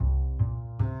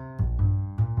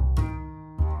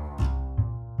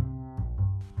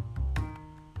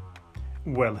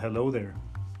Well, hello there.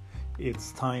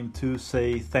 It's time to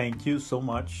say thank you so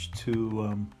much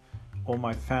to all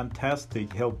my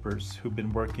fantastic helpers who've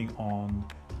been working on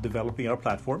developing our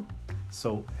platform.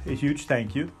 So, a huge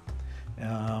thank you.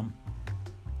 Um,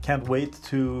 can't wait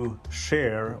to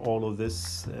share all of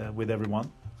this with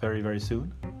everyone very, very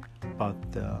soon. But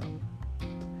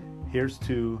here's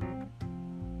to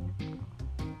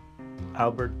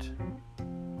Albert,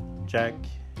 Jack,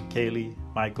 Kaylee,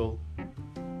 Michael.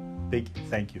 Big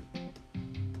thank you.